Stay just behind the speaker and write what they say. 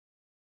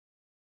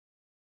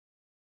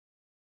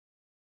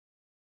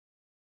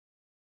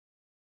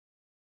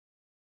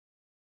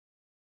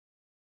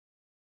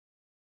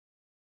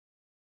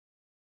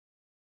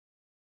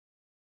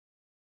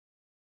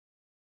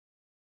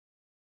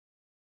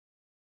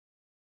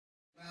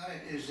about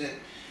it is that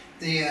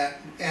the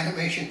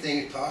animation thing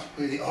is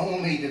possibly the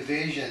only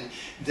division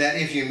that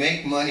if you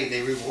make money,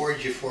 they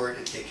reward you for it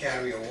at the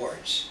Academy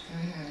Awards.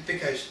 Mm-hmm.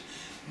 Because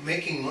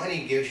making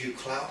money gives you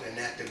clout in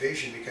that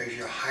division because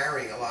you're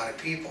hiring a lot of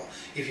people.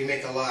 If you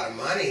make a lot of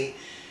money,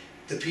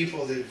 the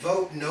people that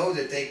vote know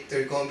that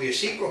there's going to be a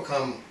sequel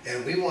come,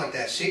 and we want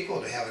that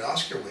sequel to have an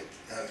Oscar with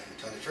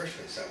on the first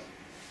one. So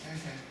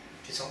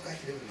it's all got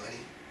to do with money.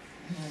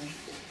 Mm-hmm.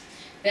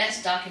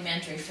 Best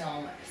documentary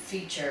film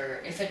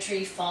feature: If a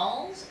Tree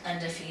Falls,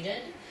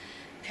 Undefeated,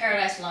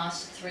 Paradise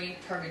Lost 3,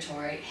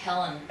 Purgatory,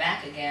 Hell and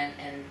Back Again,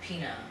 and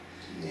Pina.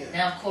 Yeah.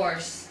 Now, of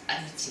course, I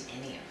haven't seen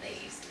any of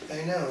these.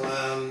 I know.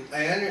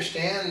 I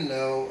understand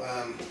though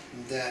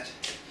that,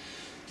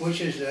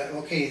 which is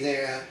okay.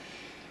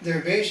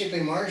 They're basically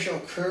Marshall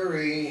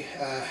Curry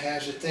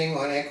has a thing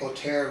on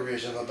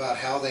eco-terrorism about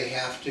how they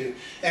have to.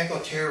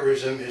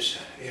 Eco-terrorism is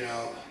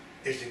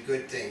is a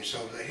good thing.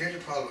 So here's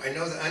the problem. I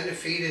know that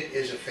Undefeated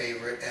is a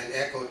favorite, and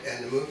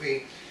the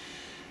movie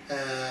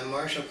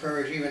Marshall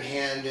Curry's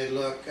even-handed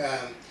look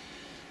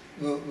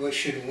what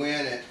should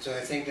win it. So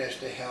I think that's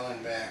the Hell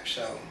and Back.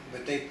 So,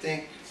 but they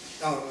think,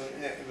 probably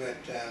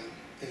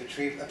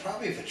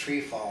If a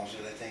Tree Falls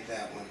is I think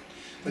that one.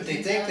 But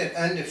they think that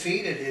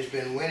Undefeated has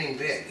been winning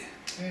big.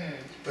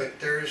 But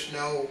there's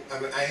no.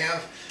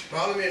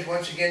 Problem is,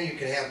 once again, you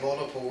can have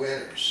multiple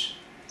winners.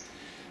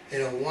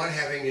 One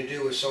having to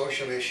do with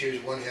social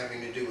issues, one having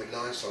to do with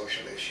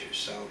non-social issues.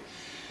 So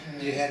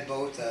you had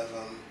both of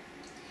them.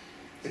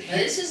 But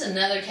this is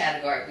another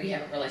category we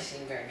haven't really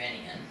seen very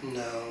many in.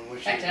 No. In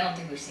fact, I don't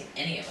think we've seen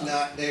any of them.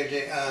 Not there,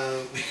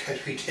 because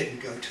we didn't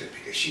go to it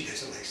because she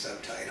doesn't like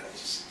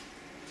subtitles.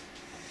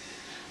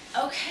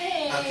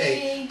 Okay.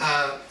 Okay.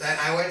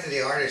 I went to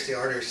the artist. The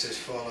artist is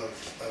full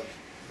of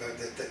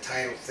the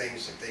title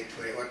things that they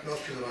put in. What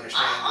most people don't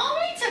understand. I'll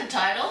read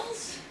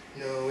subtitles.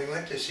 No, we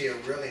went to see a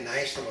really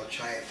nice little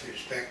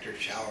Spectre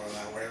Chow,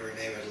 whatever her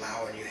name is,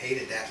 Lau, and you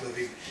hated that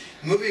movie.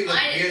 Movie looked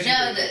I didn't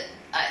know that.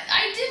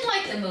 I did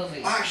like the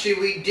movie. Actually,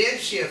 we did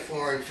see a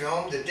foreign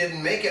film that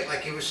didn't make it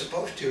like it was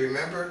supposed to.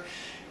 Remember,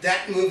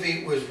 that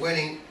movie was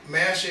winning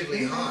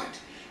massively hot,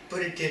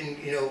 but it didn't.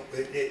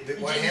 It didn't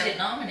get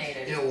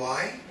nominated. You know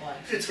why? Why?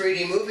 It's a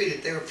 3D movie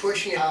that they were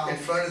pushing it in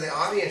front of the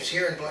audience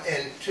here in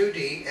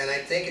 2D, and I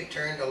think it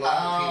turned a lot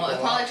of people off. It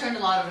probably turned a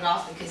lot of it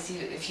off because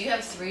if you have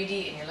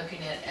 3D and you're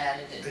looking at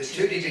it in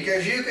 2D,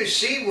 because you could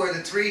see where the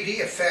 3D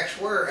effects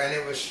were, and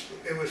it was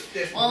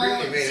just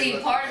really made it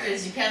look part bad. of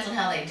it depends on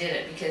how they did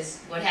it,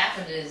 because what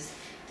happened is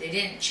they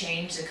didn't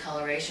change the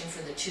coloration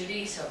for the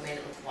 2D, so it made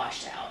it look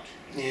washed out.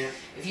 Yeah.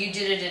 If you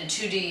did it in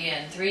 2D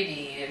and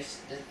 3D,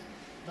 the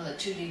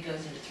 2D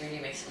goes into 3D,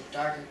 makes it look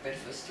darker, but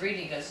if it was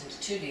 3D goes into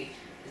 2D,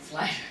 it's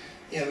lighter.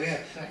 Yeah, we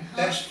have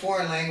best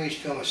foreign language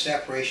film: A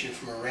Separation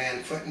from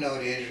Iran,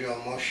 Footnote Israel,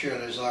 Moshe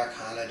Lazar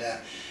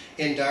Canada,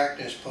 In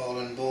Darkness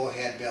Poland,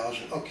 Bullhead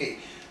Belgium. Okay,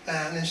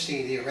 let's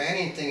see. The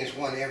Iranian thing has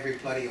won every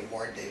bloody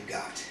award they've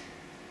got.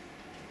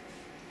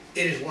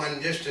 It has won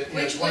just a.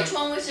 Which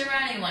one was the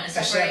Iranian one? A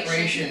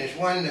Separation. It's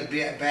won the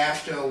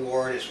BAFTA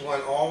award. It's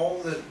won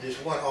all the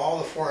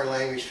foreign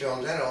language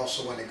films, and it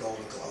also won the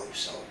Golden Globe.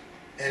 So,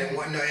 and it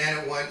won.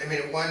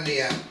 It won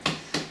the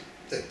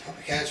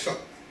Cannes Film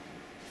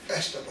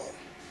Festival.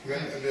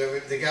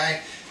 The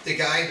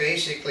guy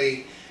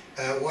basically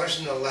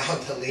wasn't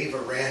allowed to leave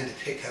Iran to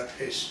pick up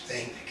his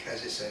thing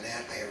because it's an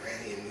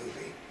anti-Iranian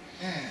movie.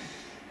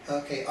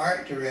 Okay,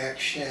 art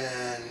direction.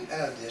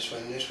 This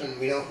one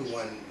we know who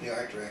won the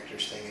art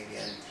director's thing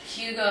again.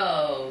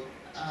 Hugo,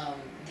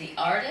 The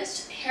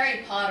Artist,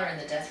 Harry Potter and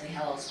the Deathly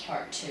Hallows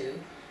Part 2,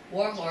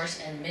 Warhorse,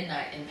 and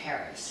Midnight in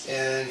Paris.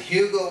 And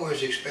Hugo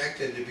was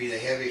expected to be the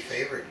heavy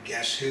favorite.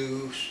 Guess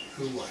who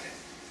won it?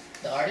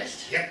 The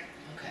Artist? Yep.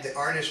 Okay. The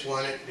Artist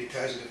won it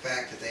because of the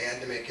fact that they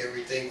had to make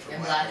everything from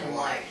black and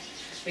white.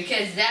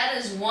 Because that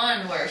is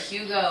one where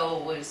Hugo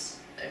was.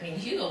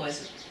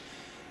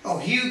 Oh,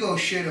 Hugo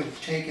should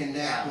have taken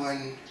that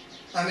one.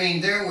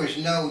 There was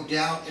no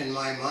doubt in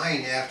my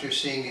mind after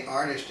seeing The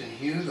Artist and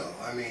Hugo.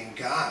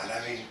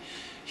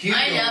 Hugo.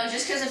 I know,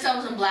 just because the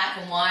film's in black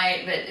and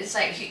white, but it's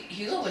like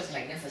Hugo was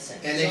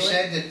magnificent. And they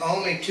said that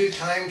only 2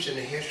 times in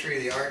the history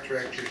of the Art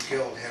Directors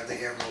Guild have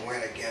they ever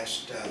went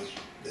against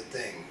the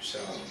thing. So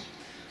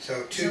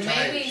 2 times.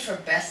 Maybe for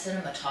best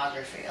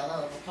cinematography,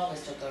 although we'll probably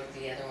still go to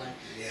the other one.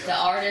 Yeah. The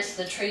Artist,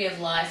 The Tree of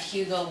Life,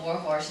 Hugo,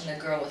 Warhorse, and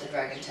The Girl with the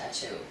Dragon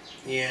Tattoo.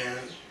 Yeah,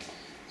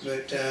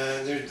 but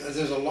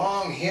there's a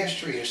long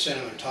history of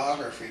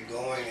cinematography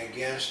going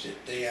against it.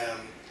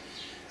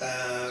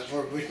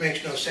 Which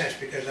makes no sense,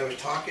 because I was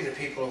talking to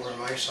people over on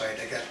my site.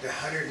 I got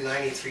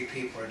 193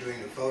 people are doing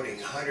the voting.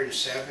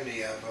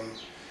 170 of them.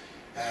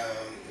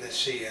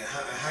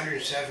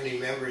 170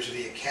 members of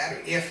the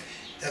Academy.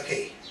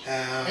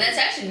 And that's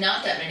actually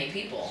not that many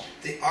people.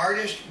 The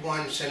Artist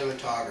won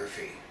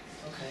cinematography.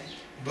 Okay.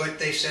 But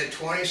they said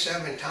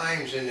 27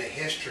 times in the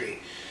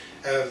history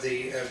of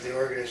the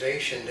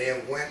organization they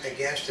have went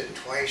against it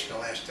twice in the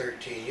last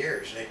 13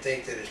 years. And they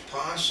think that it's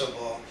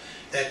possible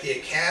that the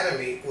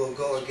Academy will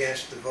go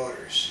against the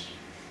voters.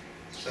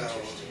 So,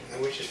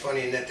 which is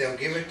funny in that they'll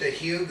give it to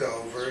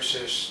Hugo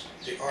versus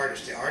the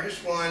artist. The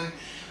artist won.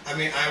 I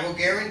mean, I will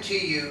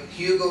guarantee you,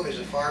 Hugo is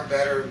a far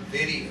better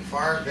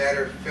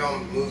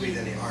film movie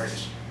than the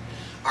artist.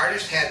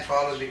 Artist had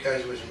problems because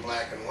it was in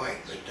black and white,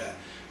 but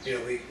you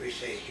know, we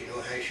say, you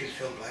know how you should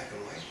film black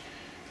and white?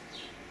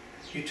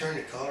 You turn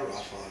the color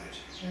off on it.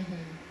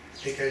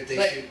 Because they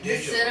shoot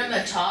digital. The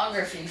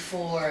cinematography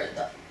for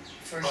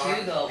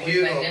Hugo was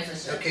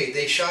magnificent. Okay,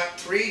 they shot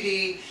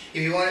 3D.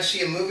 If you want to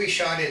see a movie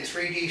shot in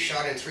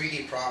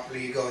 3D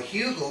properly, you go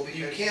Hugo, but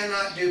you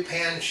cannot do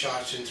pan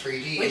shots in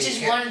 3D. Which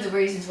is one of the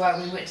reasons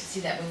why we went to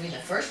see that movie in the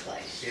first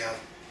place. Yeah,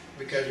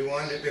 because we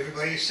wanted.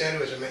 Everybody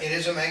said it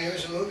is a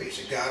magnificent movie. It's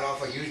a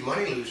god-awful, huge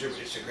money loser, but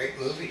it's a great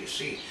movie to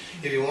see.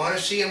 If you want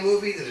to see a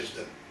movie that is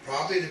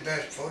probably the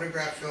best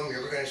photograph film you're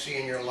ever going to see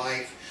in your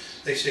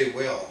life, they say,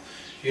 well,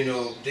 you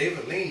know,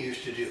 David Lean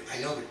used to do, I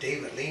know, but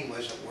David Lean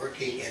wasn't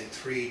working in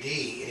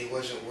 3D, and he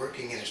wasn't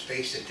working in a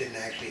space that didn't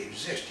actually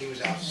exist. He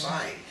was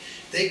outside.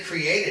 They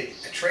created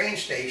a train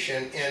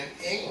station in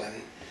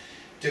England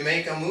to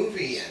make a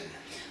movie in.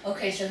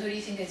 Okay, so who do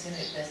you think is going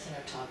to get best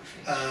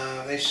cinematography?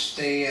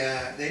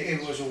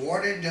 It was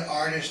awarded to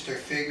artists. They're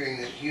figuring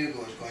that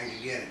Hugo is going to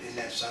get it. Isn't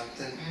that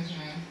something?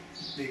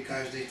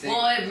 Because they think...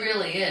 Well, it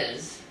really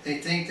is. They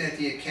think that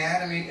the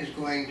Academy is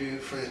going to,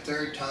 for the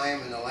third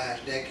time in the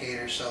last decade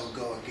or so,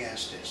 go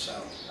against it.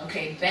 So.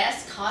 Okay,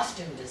 best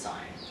costume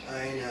design.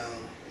 I know.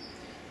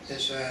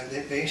 It's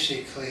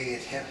basically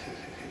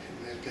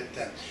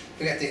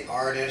we got the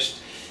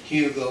artist,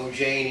 Hugo,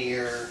 Jane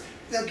Eyre.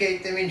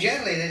 Okay, I mean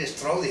generally they just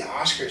throw the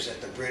Oscars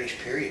at the British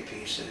period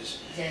pieces.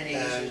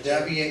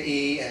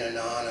 W.E. and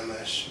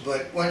Anonymous.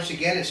 But once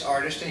again, it's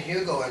artist and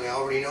Hugo, and I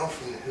already know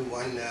from who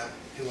won.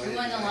 Who won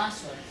the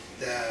last one?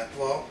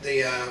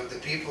 The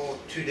people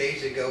 2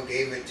 days ago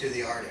gave it to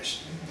the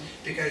artist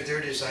because they're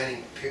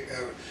designing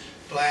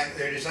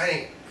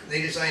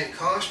they designed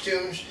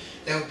costumes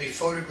that would be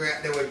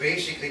photographed, that would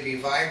basically be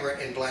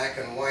vibrant in black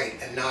and white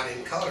and not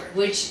in color.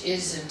 Which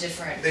is a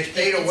different. They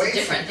stayed away. It's a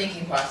different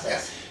thinking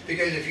process. Yeah,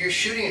 because if you're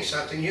shooting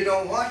something, you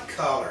don't want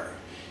color.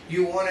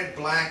 You want it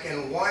black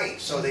and white.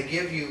 So they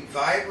give you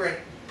vibrant,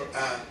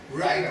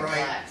 really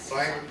bright,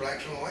 vibrant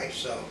blacks and whites.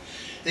 So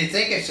they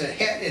think it's a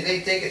hit. They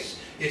think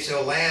it's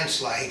a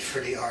landslide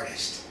for the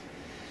artist.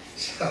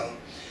 So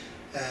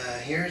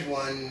here's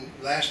one.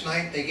 Last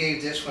night, they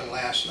gave this one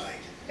last night.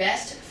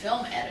 Best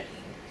film editing.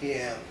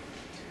 Yeah.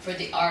 For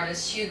the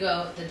artist,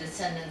 Hugo, The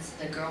Descendants,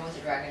 The Girl with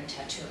the Dragon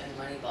Tattoo, and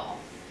Moneyball.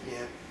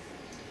 Yeah.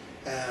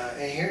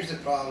 And here's the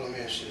problem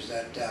is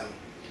that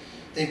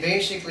they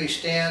basically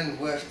stand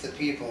with the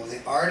people.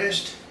 The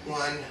artist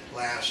won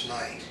last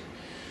night.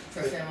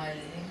 For film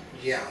editing?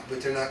 Yeah,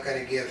 but they're not going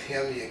to give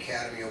him the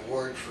Academy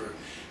Award for...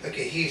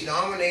 Okay, he's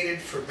nominated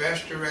for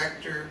Best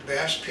Director,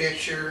 Best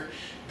Picture,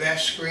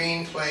 Best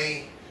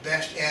Screenplay,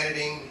 Best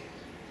Editing.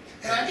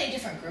 But aren't they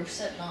different groups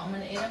that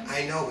nominate him?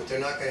 I know, but they're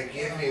not going to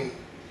give him...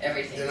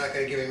 Everything. They're not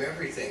going to give him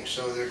everything,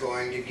 so they're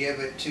going to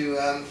give it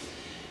to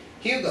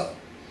Hugo.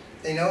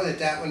 They know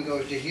that one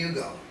goes to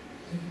Hugo.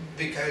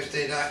 Because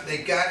they got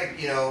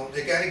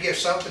to give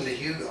something to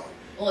Hugo.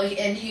 Well,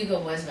 and Hugo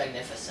was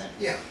magnificent.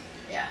 Yeah.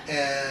 Yeah.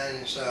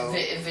 And so...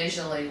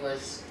 Visually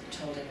was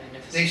totally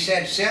magnificent. They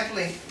said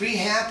simply, be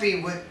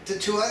happy with the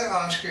 2 other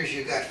Oscars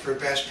you got for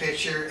Best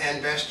Picture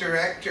and Best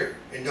Director.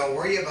 And don't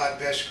worry about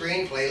Best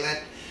Screenplay.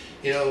 Let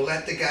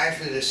the guy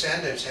from The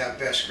Descendants have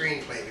Best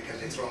Screenplay because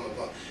they throw him a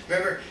book.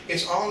 Remember,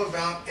 it's all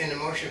about, in the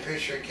Motion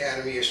Picture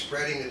Academy, is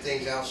spreading the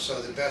things out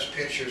so the best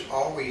pictures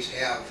always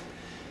have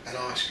an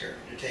Oscar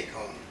to take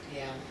home.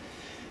 Yeah.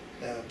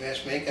 The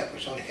Best Makeup,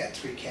 which only got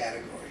 3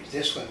 categories.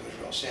 This one was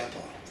real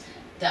simple.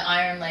 The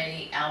Iron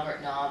Lady,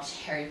 Albert Nobbs,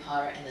 Harry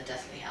Potter, and the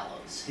Deathly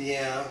Hallows.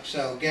 Yeah,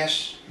 so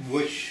guess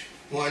which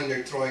one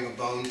they're throwing a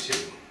bone to?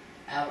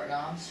 Albert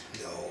Nobbs?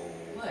 No.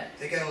 What?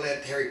 They gotta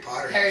let Harry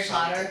Potter Harry have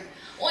something. Potter?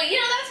 Well,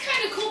 that's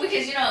kind of cool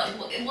because,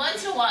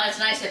 once in a while it's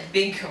nice that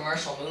big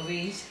commercial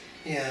movies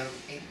win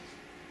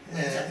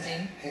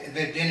something.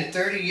 But in the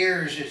 30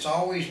 years, it's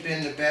always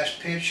been the Best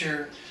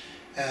Picture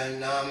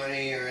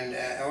nominee and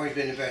always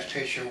been the Best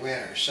Picture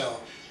winner.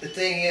 So the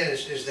thing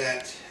is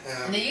that...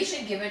 and they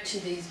usually give it to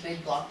these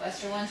big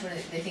blockbuster ones where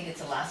they think it's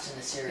the last in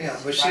the series, yeah,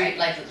 but right? See,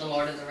 like The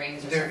Lord of the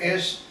Rings or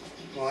something.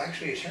 Well,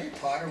 actually, is Harry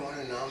Potter one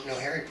of the nominations? No,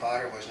 Harry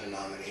Potter wasn't a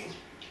nominee.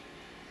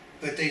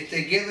 But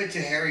they give it to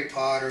Harry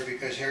Potter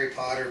because Harry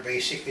Potter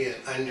basically is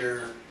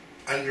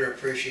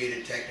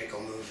underappreciated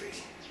technical movie.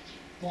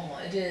 Well,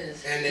 it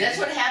is. And that's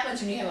what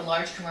happens when you have a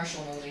large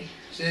commercial movie.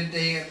 Said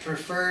they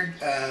preferred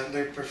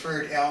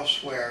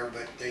elsewhere,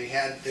 but they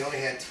only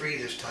had 3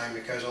 this time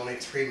because only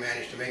 3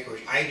 managed to make it,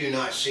 which I do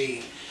not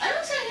see. I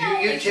don't see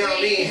how You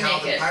tell me how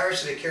the it.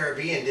 Pirates of the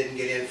Caribbean didn't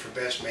get in for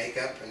Best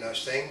Makeup and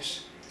those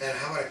things. And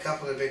how about a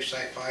couple of big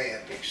sci-fi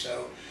epics?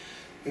 So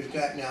we've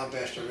got now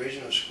Best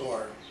Original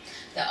Score.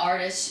 The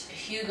artists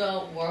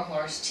Hugo,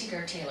 Warhorse,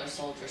 Tinker, Tailor,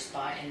 Soldier,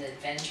 Spy, and the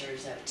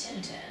Adventures of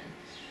Tintin.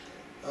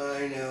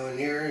 I know, and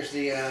here's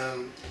the...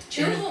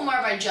 2 of them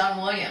are by John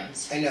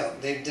Williams. I know,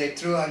 they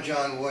threw out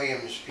John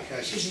Williams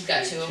because he's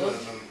got 2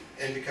 of them.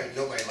 And because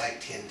nobody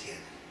liked Tintin.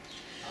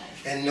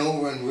 and no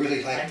one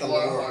really liked Like the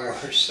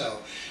Warhorse. Warhorse.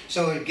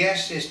 So I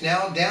guess it's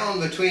now down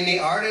between the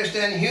artist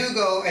and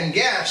Hugo, and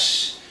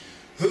guess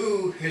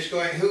who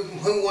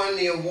won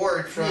the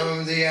award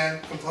from the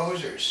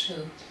composers?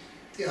 Who?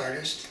 The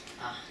artist.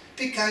 Ah.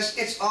 Because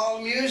it's all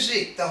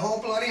music. The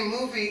whole bloody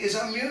movie is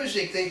all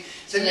music.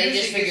 So they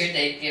just figured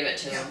they'd give it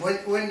to yeah, him.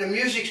 when the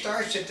music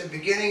starts at the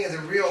beginning of the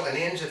reel and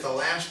ends at the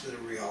last of the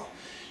reel,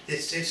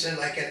 it's in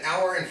like an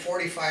hour and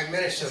 45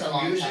 minutes It's of a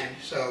long music. time.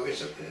 So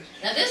it's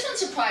Now this one's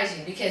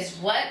surprising because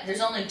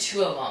there's only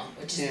 2 of them,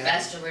 which is Yeah.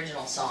 best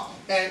original song.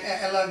 and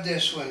I love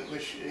this one,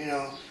 which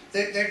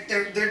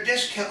they're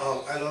discount.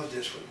 Oh, I love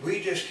this one.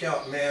 We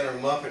discount Man or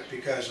Muppet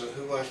because of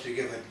Who Wants to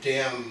Give a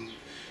Damn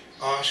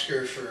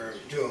Oscar for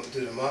do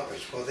the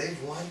Muppets. Well,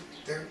 they've won.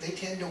 They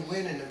tend to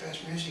win in the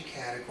best music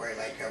category,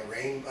 like a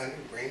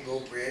Rainbow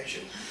Bridge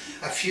and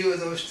a few of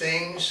those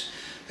things.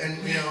 And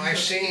I've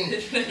seen.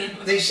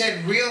 They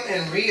said Real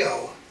in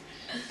Rio.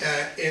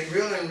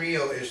 Real in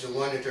Rio is the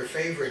one that they're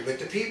favoring, but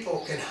the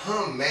people can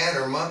hum Man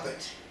or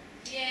Muppet.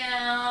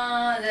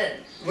 Yeah,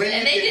 When and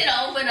you they get- did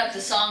open up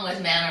the song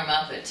with Man or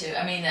Muppet too.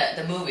 I mean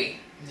the movie.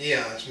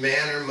 Yeah, it's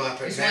Man or Muppet.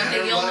 There's Man one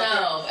thing or you'll Muppet.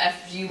 know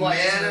after you watch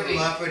Man this or movie.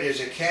 Muppet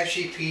is a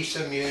catchy piece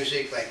of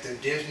music, like the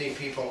Disney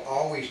people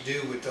always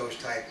do with those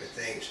type of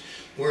things,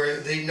 where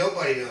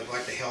nobody knows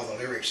what the hell the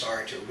lyrics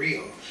are to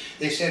Rio.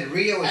 They said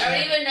Rio is I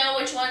don't even know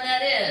which one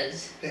that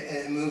is.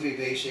 a movie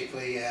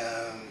basically.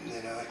 I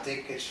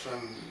think it's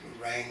from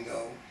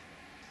Rango.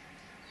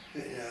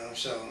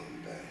 So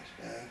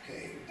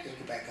okay, go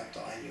back up the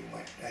line.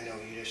 I know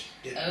you just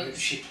did. Oops.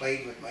 She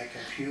played with my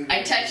computer.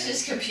 I touched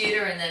this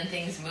computer and then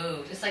things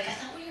moved. It's like I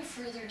thought we were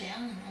further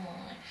down in the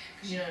line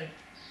because you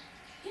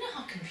know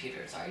how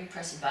computers are. You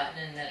press a button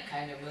and then it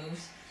kind of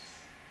moves.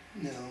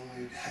 No,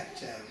 we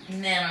got.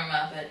 Man or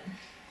Muppet.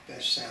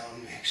 Best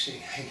sound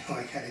mixing. I know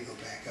I gotta go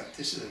back up.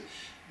 This is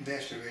the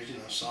best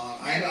original song.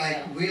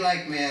 There we We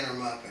like Man or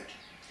Muppet.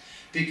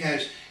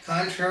 Because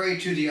contrary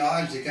to the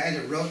odds, the guy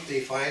that wrote the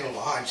final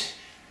odds,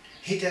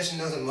 he doesn't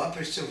know the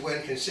Muppets have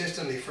won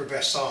consistently for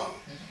best song.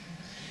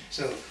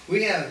 So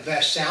we have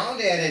best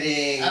sound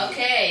editing.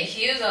 Okay,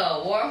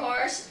 Hugo,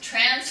 Warhorse,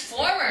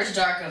 Transformers,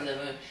 Dark of the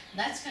Moon.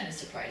 That's kind of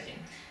surprising.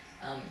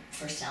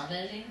 For sound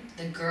editing,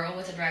 The Girl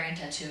with the Dragon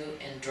Tattoo,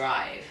 and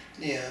Drive.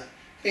 Yeah.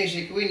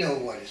 Basically, we know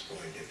what it's going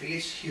to be.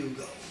 It's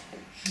Hugo.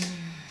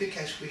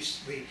 Because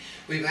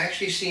we've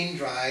actually seen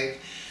Drive.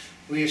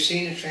 We have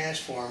seen the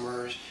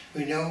Transformers.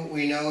 We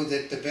know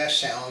that the best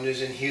sound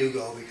is in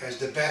Hugo because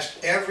the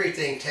best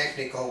everything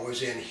technical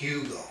was in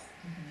Hugo.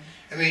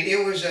 I mean,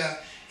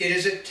 it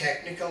is a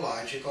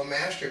technological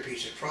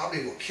masterpiece. It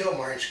probably will kill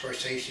Martin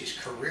Scorsese's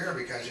career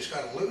because it's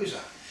going to lose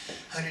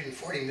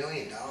 $140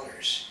 million.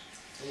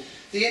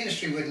 The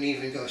industry wouldn't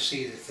even go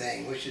see the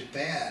thing, which is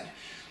bad.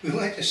 We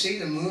went to see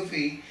the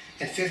movie,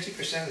 and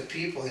 50% of the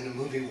people in the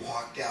movie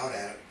walked out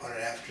on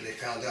it after they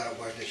found out it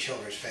wasn't a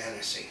children's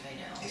fantasy. I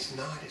know. It's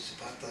not. It's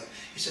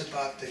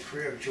about the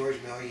career of George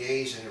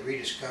Méliès and the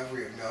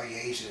rediscovery of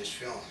Méliès in his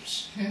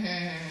films.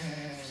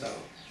 So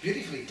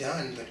beautifully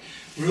done. But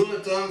rule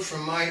of thumb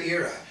from my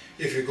era: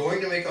 if you're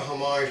going to make a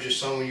homage to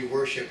someone you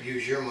worship,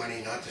 use your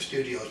money, not the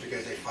studios,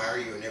 because they fire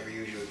you and never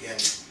use you again.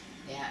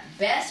 Yeah,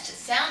 best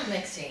sound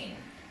mixing.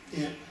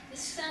 Yeah. This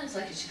sounds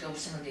like it should go with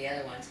some of the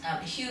other ones.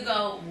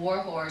 Hugo,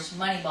 Warhorse,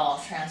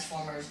 Moneyball,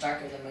 Transformers,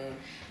 Dark of the Moon,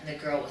 and The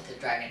Girl with the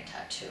Dragon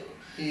Tattoo.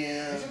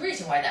 Yeah. There's a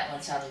reason why that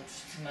one sounded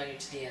familiar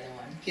to the other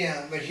one.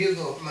 Yeah, but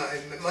Hugo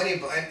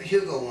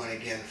won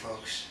again,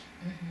 folks.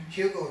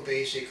 Hugo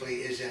basically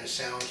is in a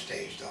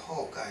soundstage. The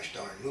whole gosh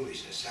darn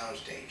movie's in a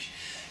soundstage.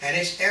 And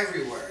it's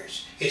everywhere.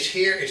 It's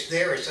here, it's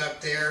there, it's up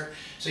there.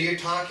 So you're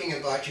talking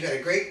about, you got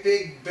a great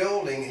big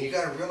building, and you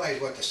got to realize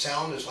what the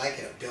sound is like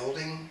in a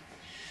building.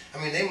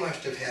 I mean, they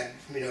must have had,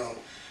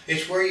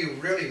 it's where you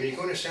really, when you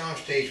go to a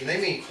soundstage, when they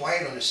mean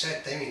quiet on a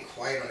set, they mean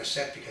quiet on a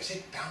set because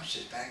it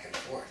bounces back and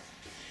forth.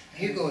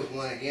 Hugo's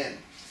won again.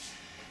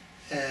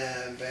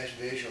 Best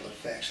visual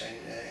effects,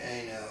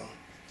 I know.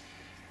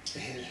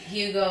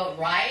 Hugo,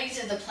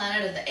 Rise of the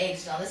Planet of the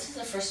Apes. Now, this is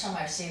the first time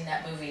I've seen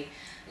that movie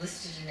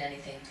listed in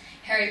anything.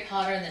 Harry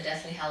Potter and the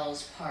Deathly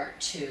Hallows Part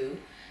 2,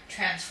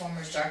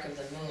 Transformers, Dark of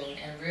the Moon,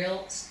 and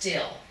Real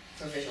Steel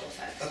for visual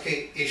effects.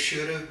 Okay, it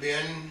should have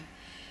been,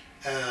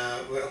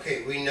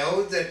 we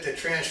know that the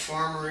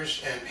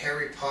Transformers and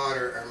Harry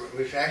Potter,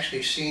 we've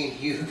actually seen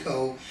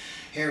Hugo,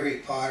 Harry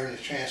Potter, and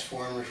the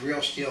Transformers.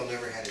 Real Steel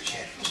never had a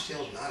chance. Real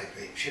Steel's not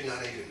should not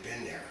have even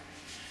been there.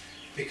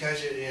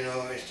 Because, it's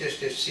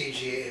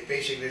CGI.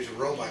 Basically, there's a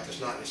robot that's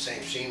not in the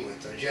same scene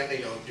with them.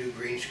 Generally don't do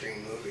green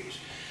screen movies.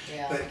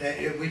 Yeah.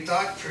 But we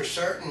thought for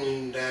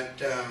certain that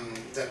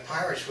that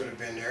Pirates would have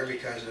been there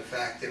because of the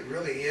fact that it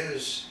really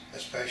is a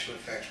special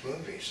effects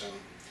movie. So,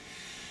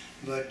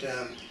 but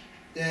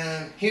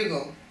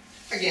Hugo,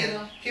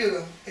 again,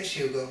 Hugo, it's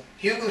Hugo.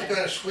 Hugo's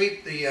going to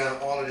sweep the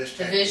all of this.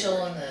 The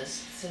visual and the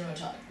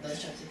cinematography,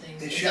 those types of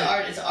things. It's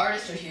the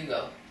artist or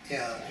Hugo.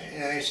 Yeah,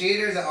 it's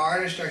either the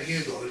artist or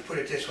Hugo. Let's put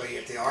it this way: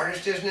 if the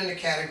artist isn't in the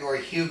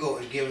category, Hugo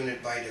is given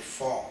it by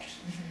default.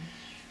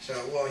 So,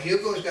 well,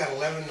 Hugo's got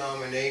 11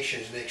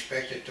 nominations and they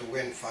expect it to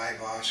win 5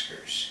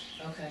 Oscars.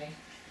 Okay.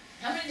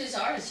 How many does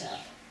the artist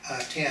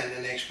have? 10,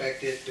 and they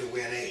expect it to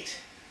win 8.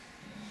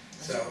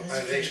 So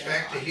That's they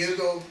expect the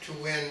Hugo to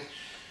win.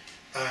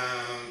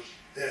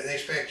 They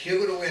expect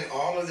Hugo to win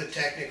all of the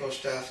technical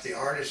stuff. The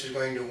artist is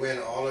going to win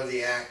all of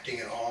the acting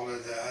and all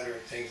of the other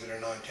things that are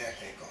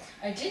non-technical.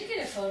 I did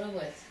get a photo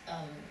with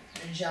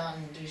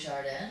Jean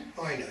Dujardin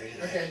Oh, I know,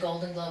 he's with nice. the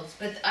Golden Globes,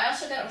 but I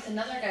also got it with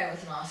another guy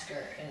with an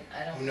Oscar, and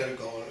I don't. Another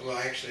golden. Well,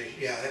 actually,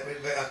 yeah. That was,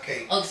 but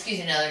okay. Oh, excuse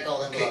me, another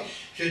Golden Globe.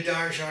 Okay.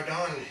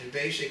 Dujardin is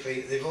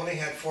basically, they've only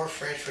had 4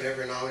 Frenchmen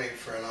ever nominated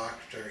for an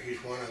Oscar.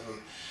 He's one of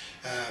them.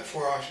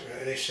 4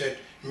 Oscars. They said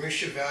Maurice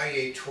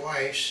Chevalier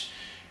twice,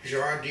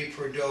 Gerard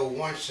Depardieu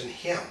once, and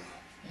him.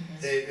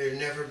 There's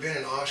never been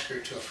an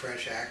Oscar to a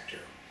French actor.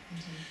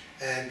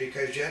 And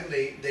because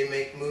generally they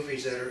make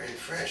movies that are in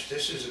French,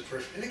 this is a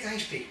person, and the guy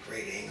speaks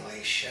great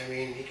English. I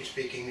mean, he can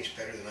speak English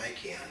better than I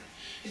can.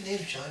 His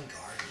name's John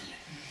Garden,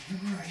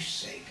 for Christ's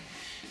sake.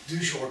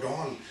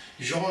 Dujardin,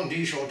 Jean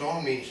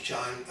Dujardin means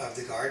John of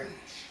the Garden.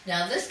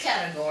 Now this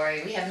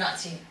category, we have not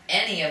seen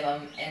any of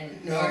them,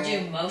 and nor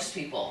do most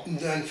people.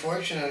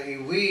 Unfortunately,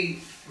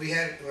 we were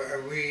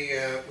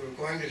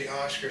going to the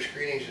Oscar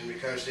screenings, and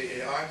because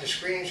the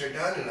screenings are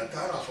done in a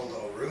god-awful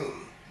little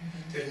room,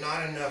 there's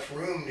not enough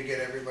room to get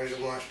everybody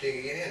that wants to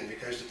get in,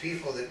 because the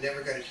people that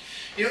never got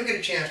you don't get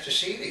a chance to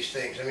see these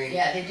things. I mean,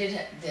 Yeah, they did.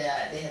 They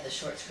had the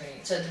short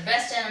screening. So the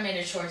best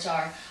animated shorts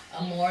are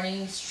A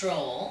Morning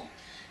Stroll,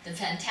 The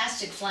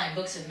Fantastic Flying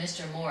Books of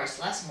Mr. Morris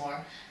Lesmore,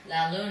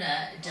 La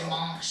Luna,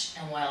 Dimanche,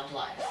 and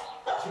Wildlife.